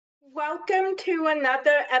Welcome to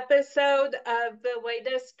another episode of The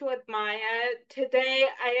Latest with Maya. Today,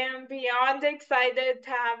 I am beyond excited to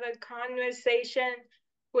have a conversation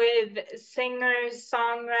with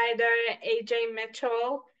singer-songwriter AJ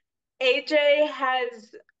Mitchell. AJ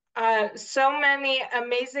has so many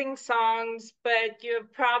amazing songs, but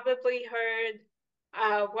you've probably heard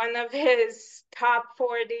one of his top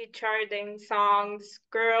 40 charting songs,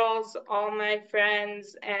 Girls, All My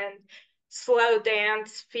Friends, and Slow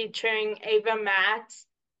Dance featuring Ava Max.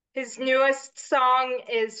 His newest song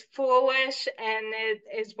is Foolish, and it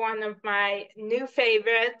is one of my new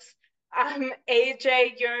favorites.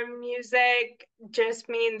 AJ, your music just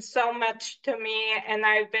means so much to me, and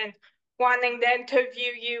I've been wanting to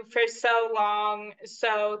interview you for so long.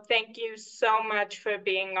 So thank you so much for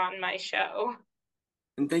being on my show.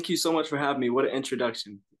 And thank you so much for having me. What an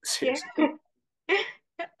introduction. Yeah. Seriously. Thank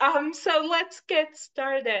So let's get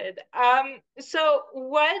started. So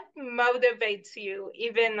what motivates you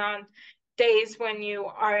even on days when you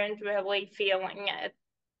aren't really feeling it?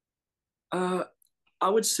 you. I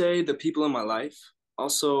would say the people in my life.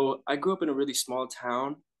 Also, I grew up in a really small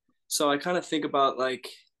town. So I kind of think about like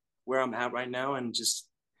where I'm at right now and just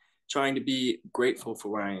trying to be grateful for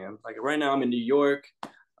where I am. Like right now I'm in New York.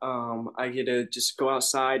 I get to just go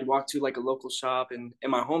outside, walk to like a local shop, and in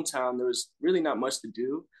my hometown there was really not much to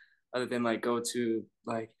do other than like go to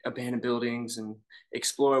like abandoned buildings and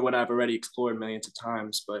explore what I've already explored millions of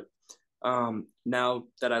times. But now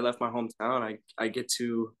that I left my hometown, I get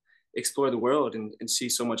to explore the world and see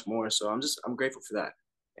so much more. So I'm grateful for that.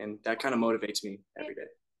 And that kind of motivates me every day.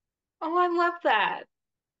 Oh, I love that.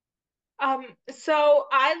 So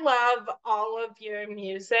I love all of your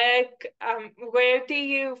music. Where do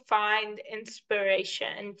you find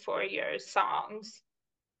inspiration for your songs?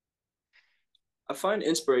 I find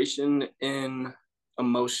inspiration in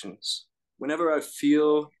emotions. Whenever I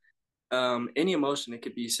feel any emotion, it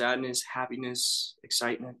could be sadness, happiness,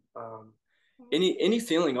 excitement, any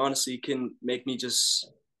feeling honestly can make me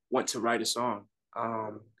just want to write a song.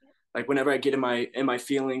 Like whenever I get in my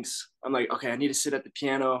feelings, I'm like, okay, I need to sit at the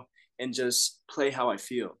piano and just play how I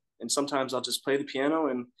feel. And sometimes I'll just play the piano,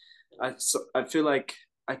 and I feel like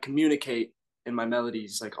I communicate in my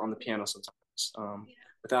melodies like on the piano sometimes,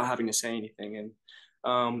 without having to say anything.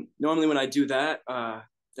 And normally when I do that,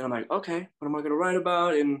 then I'm like, okay, what am I gonna write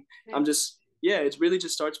about? And I'm just, yeah, it really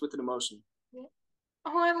just starts with an emotion. Oh,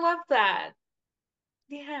 I love that.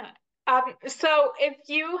 Yeah. So if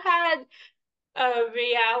you had a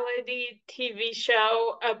reality TV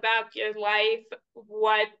show about your life,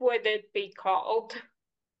 what would it be called?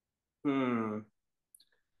 Hmm.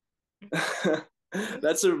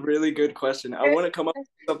 That's a really good question. I want to come up with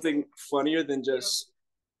something funnier than just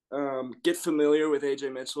get familiar with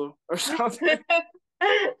AJ Mitchell or something.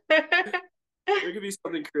 There could be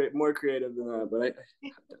something more creative than that, but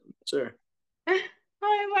sure.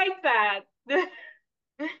 I like that.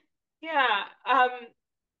 Yeah.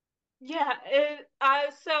 Yeah.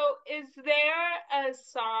 So is there a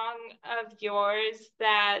song of yours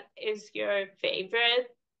that is your favorite?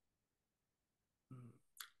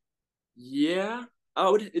 Yeah, I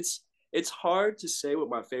would. It's hard to say what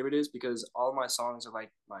my favorite is because all my songs are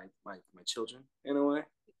like my children in a way.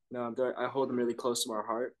 No, I hold them really close to my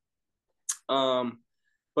heart. Um,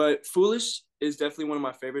 but Foolish is definitely one of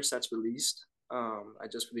my favorites that's released. I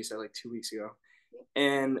just released that like 2 weeks ago.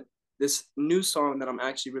 And this new song that I'm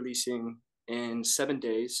actually releasing in 7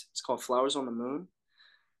 days, it's called Flowers on the Moon.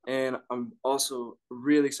 And I'm also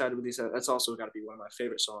really excited to release that. That's also got to be one of my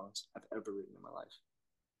favorite songs I've ever written in my life.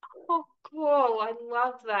 Oh, cool. I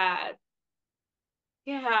love that.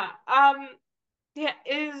 Yeah. Yeah,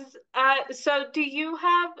 so do you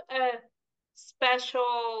have a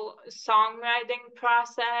special songwriting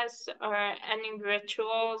process or any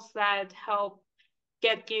rituals that help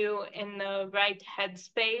get you in the right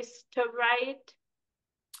headspace to write?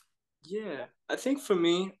 Yeah, I think for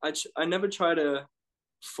me, I never try to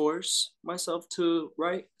force myself to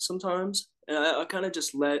write sometimes. And I kind of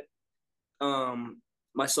just let um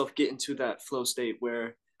myself get into that flow state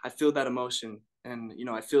where I feel that emotion and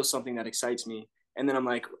I feel something that excites me, and then I'm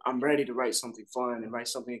like I'm ready to write something fun and write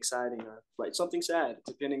something exciting or write something sad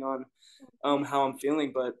depending on how I'm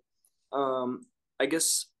feeling. But um I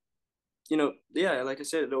guess yeah, like I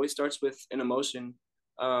said, it always starts with an emotion.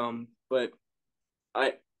 But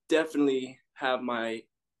I definitely have my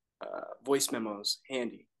voice memos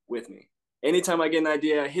handy with me. Anytime I get an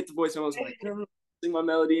idea, I hit the voice memos. I'm like, sing my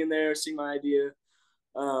melody in there, sing my idea.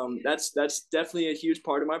 That's definitely a huge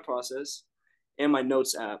part of my process. And my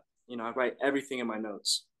notes app. I write everything in my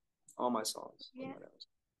notes, all my songs in Yeah. my notes.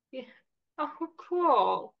 Yeah. Oh,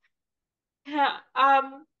 cool. Yeah.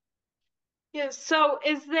 Yeah, so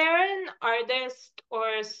is there an artist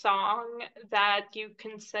or a song that you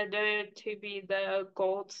consider to be the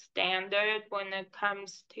gold standard when it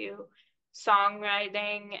comes to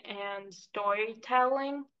songwriting and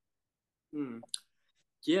storytelling? Hmm.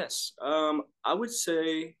 Yes. I would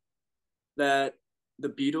say that the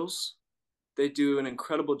Beatles, they do an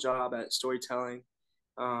incredible job at storytelling,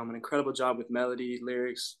 an incredible job with melody,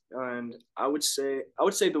 lyrics, and I would say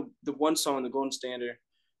the one song, the golden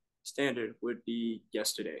standard would be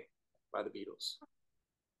 "Yesterday" by the Beatles.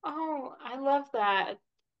 Oh, I love that.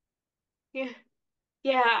 Yeah,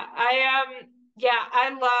 yeah, I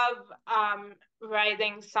love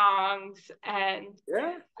writing songs and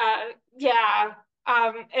Yeah, yeah,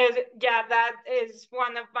 that is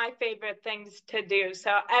one of my favorite things to do.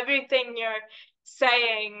 So everything you're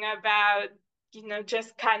saying about,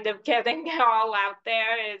 just kind of getting it all out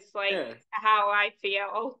there is like yeah, how I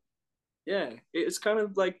feel. yeah. It's kind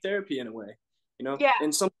of like therapy in a way, you know. Yeah,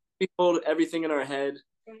 And some we hold everything in our head,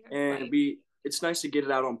 and definitely. we it's nice to get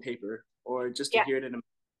it out on paper or just to Yeah, hear it in a.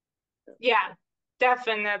 yeah,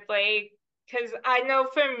 definitely. Because I know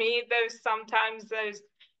for me, there's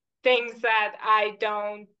things that I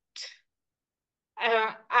don't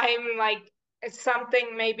I'm like it's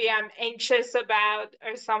something maybe I'm anxious about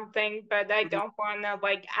or something, but I Mhm. don't want to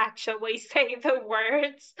like actually say the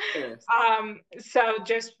words. Yes, So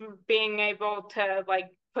just being able to like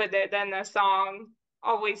put it in a song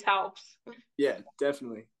always helps. yeah,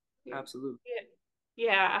 definitely, absolutely. Yeah,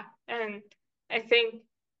 yeah. And I think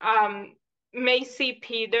um Macy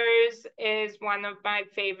Peters is one of my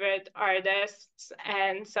favorite artists,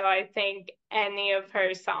 and so I think any of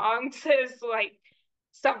her songs is like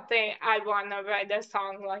something I want to write a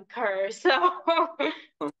song like her. So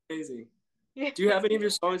Amazing. yeah, Do you have any of your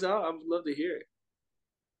songs out? I would love to hear it.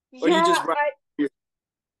 Or do you yeah. just write?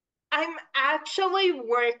 I'm actually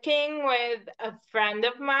working with a friend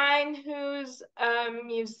of mine who's a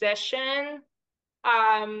musician,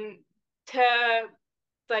 um, to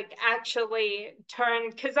like actually turn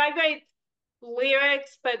because I write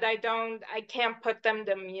lyrics, but I can't put them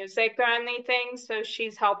to music or anything. So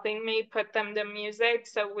she's helping me put them to music.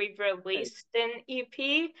 So we've Hey, released an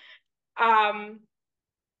EP. Um,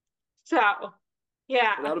 so well,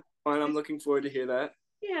 yeah, that'll be fun. I'm looking forward to hear that.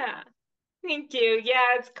 yeah. Thank you.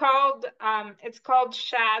 Yeah, it's called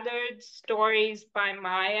Shattered Stories by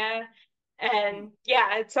Maya. And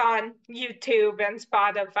yeah, it's on YouTube and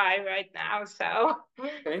Spotify right now. So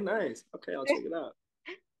Okay, nice. Okay, I'll check it out.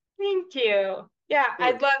 thank you. Yeah, Yeah,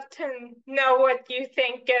 I'd love to know what you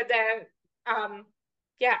think of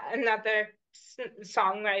another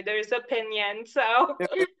songwriter's opinion. So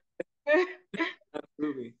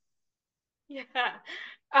absolutely. yeah.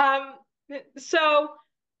 Um, so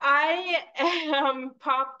I am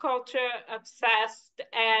pop culture obsessed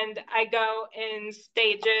and I go in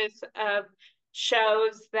stages of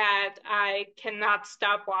shows that I cannot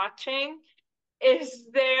stop watching. Is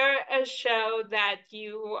there a show that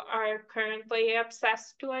you are currently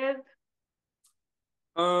obsessed with?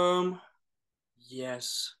 Um,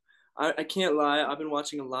 yes. I can't lie. I've been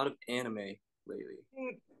watching a lot of anime lately.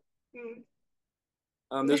 Mm,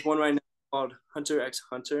 mm. There's one right now called Hunter x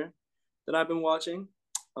Hunter that I've been watching.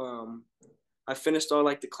 Um, I finished all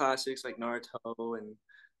like the classics like Naruto and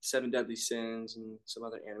Seven Deadly Sins and some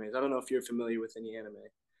other animes. I don't know if you're familiar with any anime.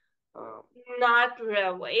 Um, Not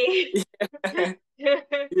really.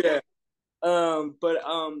 yeah. But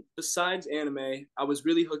besides anime, I was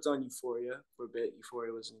really hooked on Euphoria for a bit.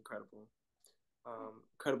 Euphoria was an incredible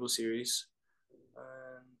series.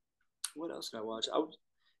 Um, what else did I watch?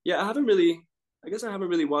 Yeah, I haven't really. I guess I haven't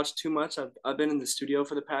really watched too much. I've been in the studio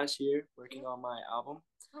for the past year working on my album.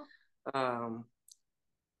 Um,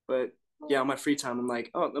 but yeah, on my free time, I'm like,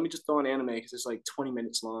 oh, let me just throw on anime because it's like 20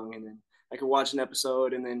 minutes long, and then I could watch an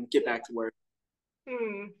episode and then get back to work.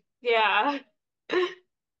 Hmm. Yeah.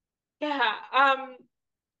 Yeah.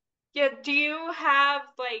 Yeah, do you have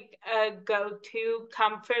like a go-to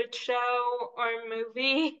comfort show or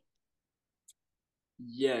movie?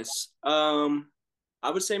 Yes. I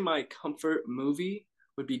would say my comfort movie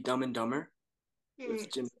would be Dumb and Dumber Hmm.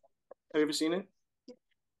 with Jim. Have you ever seen it?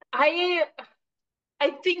 I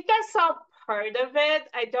I think I saw part of it.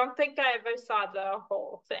 I don't think I ever saw the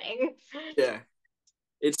whole thing. Yeah.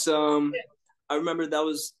 It's I remember that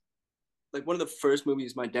was like one of the first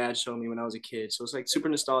movies my dad showed me when I was a kid. So it's like super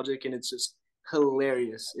nostalgic and it's just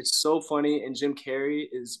hilarious. It's so funny and Jim Carrey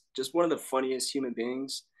is just one of the funniest human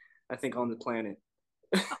beings I think on the planet.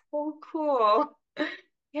 Oh, cool.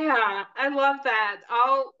 Yeah, I love that.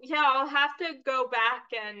 I'll have to go back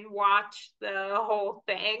and watch the whole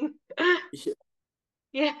thing.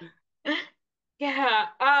 Yeah. Yeah. Yeah.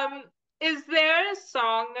 Is there a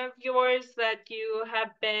song of yours that you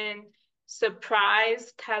have been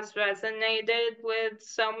surprised has resonated with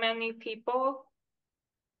so many people?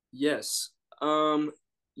 Yes.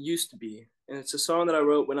 Used to be. And it's a song that I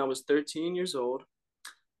wrote when I was 13 years old.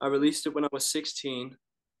 I released it when I was 16,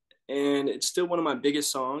 and it's still one of my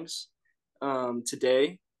biggest songs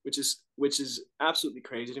today, which is absolutely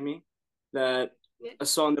crazy to me that Yeah. a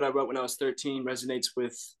song that I wrote when I was 13 resonates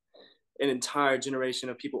with an entire generation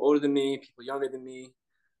of people older than me, people younger than me,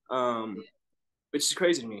 um, which is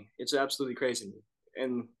crazy to me. It's absolutely crazy to me.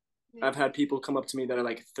 And Yeah. I've had people come up to me that are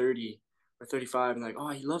like 30 or 35 and like, oh,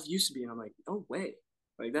 I love Used to Be. And I'm like, no way.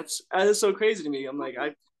 Like, that's so crazy to me. I'm like,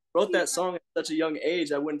 I wrote that song at such a young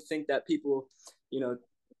age. I wouldn't think that people, you know,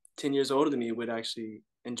 10 years older than me would actually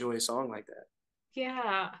enjoy a song like that.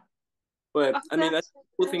 Yeah. But Oh, I mean, that's that's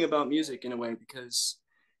the cool thing about music in a way, because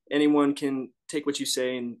anyone can take what you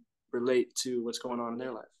say and relate to what's going on in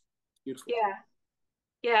their life. Beautiful. yeah.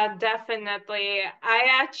 Yeah, definitely. I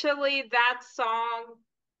actually that song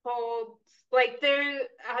holds like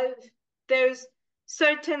there's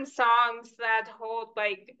certain songs that hold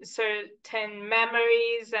like certain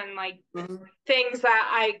memories and like Mm-hmm. things that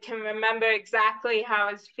I can remember exactly how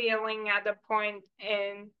I was feeling at a point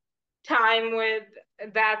in time with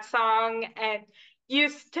that song. And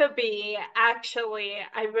used to be actually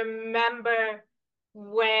I remember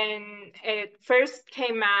when it first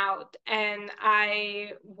came out and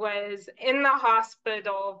I was in the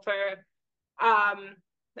hospital for um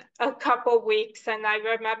a couple weeks, and I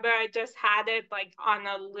remember I just had it like on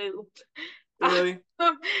a loop. Really?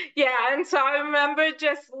 Yeah, and so I remember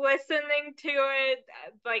just listening to it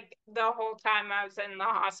like the whole time I was in the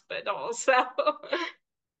hospital. So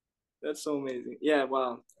That's so amazing. Yeah,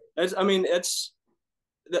 wow. That's, I mean, it's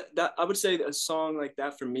that I would say that a song like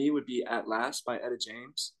that for me would be At Last by Etta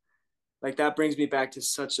James. Like that brings me back to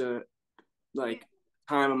such a like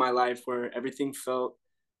time in my life where everything felt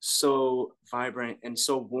so vibrant and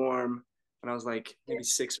so warm when I was like maybe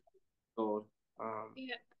 6 years old.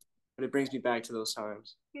 yeah, But it brings me back to those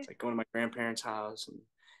times. yeah, It's like going to my grandparents' house and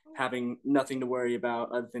having nothing to worry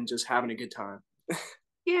about other than just having a good time.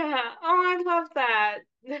 yeah. Oh, I love that.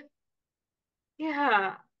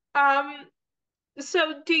 Yeah. Um,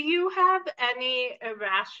 so do you have any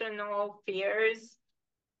irrational fears?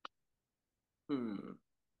 Hmm.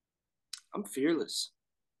 I'm fearless.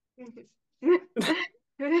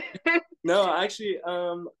 No, actually,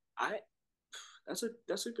 I that's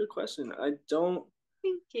a good question. I don't.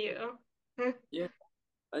 Thank you. Yeah,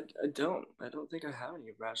 I don't think I have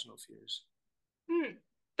any irrational fears. Hmm,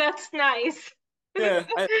 that's nice. Yeah,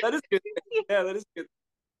 that is good. Yeah, that is good.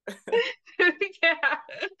 Yeah.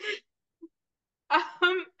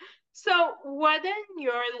 Um, so what in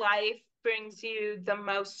your life brings you the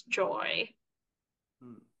most joy?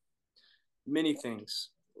 Hmm. Many things,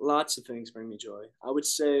 lots of things bring me joy. I would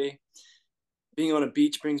say being on a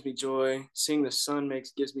beach brings me joy. Seeing the sun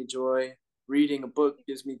makes gives me joy. Reading a book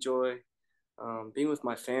gives me joy. Being with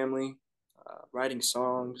my family, writing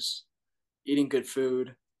songs, eating good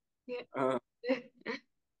food. Yeah. Uh,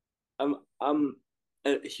 I'm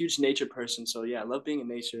a huge nature person, so yeah, I love being in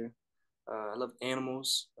nature. I love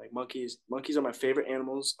animals, like monkeys. Monkeys are my favorite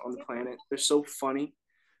animals on the planet. They're so funny.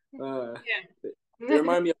 Uh, they Yeah.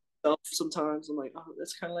 remind me of myself sometimes. I'm like, oh,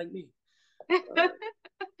 that's kind of like me.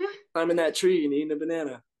 Climbing that tree and eating a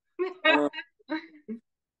banana. Uh,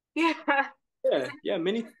 Yeah. yeah,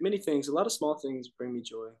 many things. A lot of small things bring me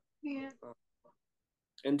joy, Yeah. uh,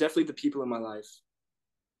 and definitely the people in my life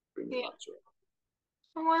bring me a Yeah. lot of joy.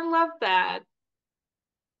 Oh, I love that.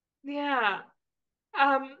 Yeah.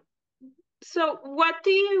 Um, so what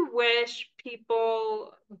do you wish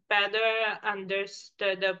people better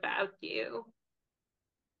understood about you?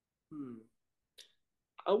 Hmm.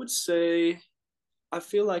 I would say I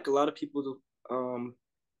feel like a lot of people um,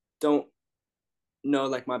 don't know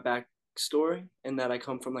like my backstory and that I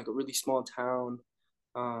come from like a really small town.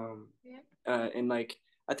 Um, Yeah. and like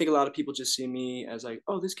I think a lot of people just see me as like,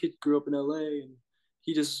 oh, this kid grew up in LA and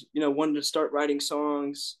he just wanted to start writing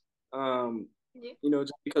songs, um, Yeah.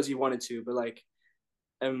 just because he wanted to. But like,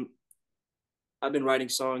 um, I've been writing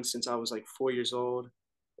songs since I was like 4 years old.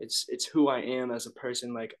 It's who I am as a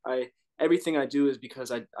person. Like everything I do is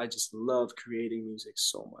because I just love creating music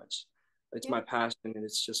so much. It's Yeah. my passion, and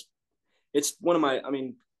it's one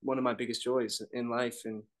of my biggest joys in life.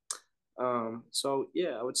 And so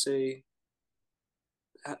yeah, I would say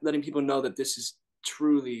letting people know that this is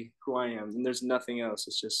truly who I am, and there's nothing else.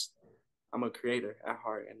 It's just I'm a creator at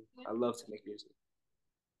heart, and Yeah. I love to make music.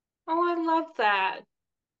 Oh, I love that.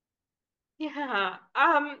 Yeah.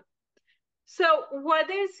 So, what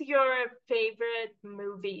is your favorite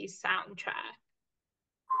movie soundtrack?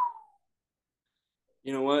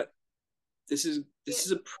 You know what? This is Yeah. this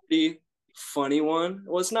is a pretty funny one.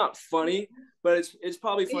 Well, it's not funny, but it's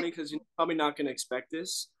probably funny because you're probably not gonna expect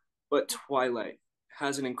this. But Twilight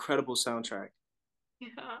has an incredible soundtrack.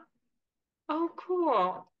 Yeah. Oh,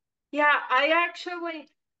 cool. Yeah, I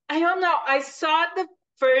don't know. I saw the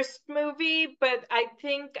first movie, but I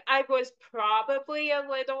think I was probably a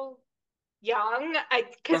little young.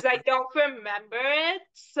 Because I don't remember it.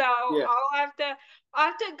 So Yeah, I'll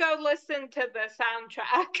have to go listen to the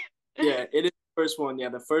soundtrack. yeah, it is the first one. Yeah,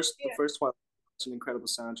 the Yeah. first Twilight is an incredible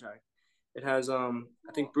soundtrack. It has I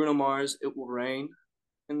think Bruno Mars, "It Will Rain"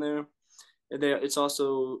 in there. It's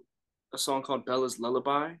also a song called Bella's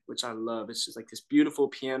Lullaby, which I love. It's just like this beautiful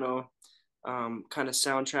piano kind of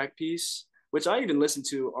soundtrack piece, which I even listen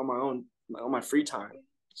to on my free time.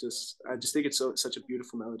 I just think it's such a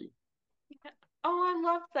beautiful melody. Oh, I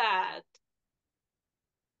love that.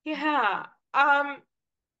 Yeah.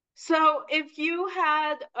 So if you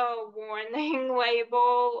had a warning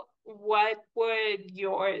label, what would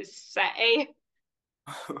yours say?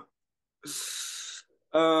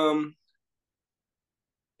 um,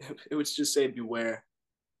 it would just say beware.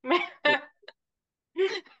 I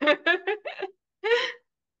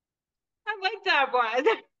like that one.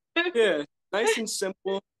 Yeah, nice and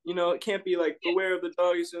simple. You know, it can't be like beware of the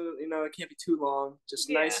dogs. You know, it can't be too long. Just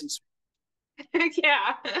Yeah. nice and sweet.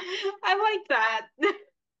 Yeah. I like that.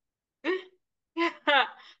 Yeah.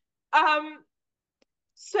 Um,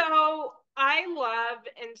 so I love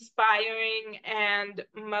inspiring and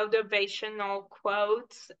motivational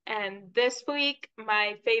quotes. And this week,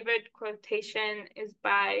 my favorite quotation is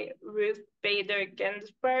by Ruth Bader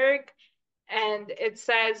Ginsburg. And it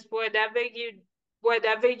says, whatever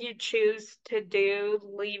you choose to do,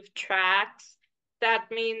 leave tracks.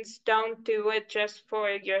 That means don't do it just for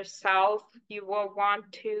yourself. You will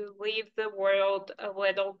want to leave the world a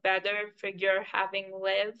little better for your having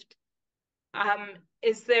lived.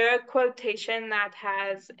 Is there a quotation that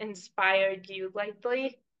has inspired you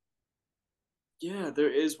lately? Yeah,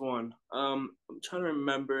 there is one. I'm trying to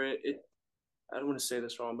remember it. I don't want to say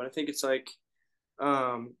this wrong, but I think it's like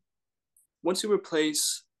um, once you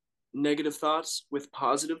replace negative thoughts with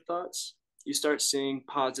positive thoughts, you start seeing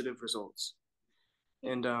positive results.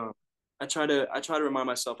 And I try to remind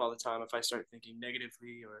myself all the time if I start thinking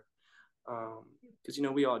negatively or because you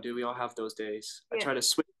know we all do, we all have those days. I Yeah, try to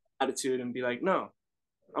switch attitude and be like, no,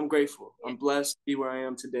 I'm grateful, yeah, I'm blessed to be where I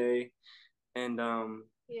am today, and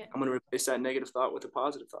yeah. I'm gonna replace that negative thought with a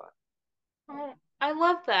positive thought. Oh, I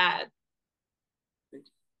love that.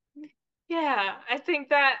 Yeah, I think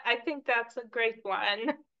that's a great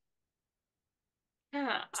one.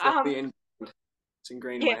 Yeah. It's definitely it's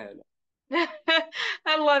ingrained in Yeah. my head.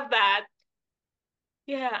 I love that.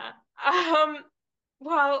 Yeah. Um,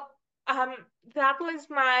 well, um, that was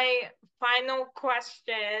my final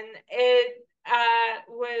question. It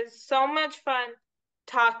was so much fun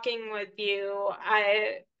talking with you.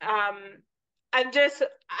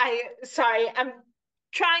 Sorry, I'm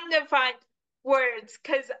trying to find words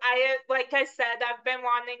because like I said, I've been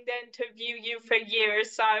wanting to interview you for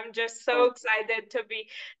years, so I'm just so Oh, excited to be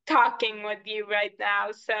talking with you right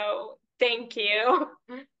now. So thank you.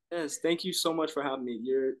 yes, thank you so much for having me.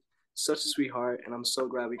 You're such a sweetheart, and I'm so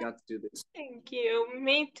glad we got to do this. Thank you.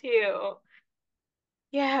 Me too.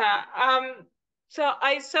 Yeah. So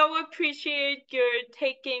I so appreciate your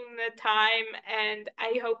taking the time, and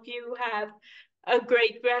I hope you have a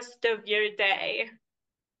great rest of your day.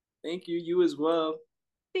 Thank you, you as well.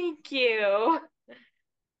 Thank you.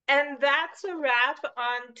 And that's a wrap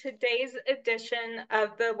on today's edition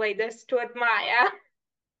of The Latest with Maya.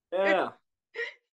 Yeah.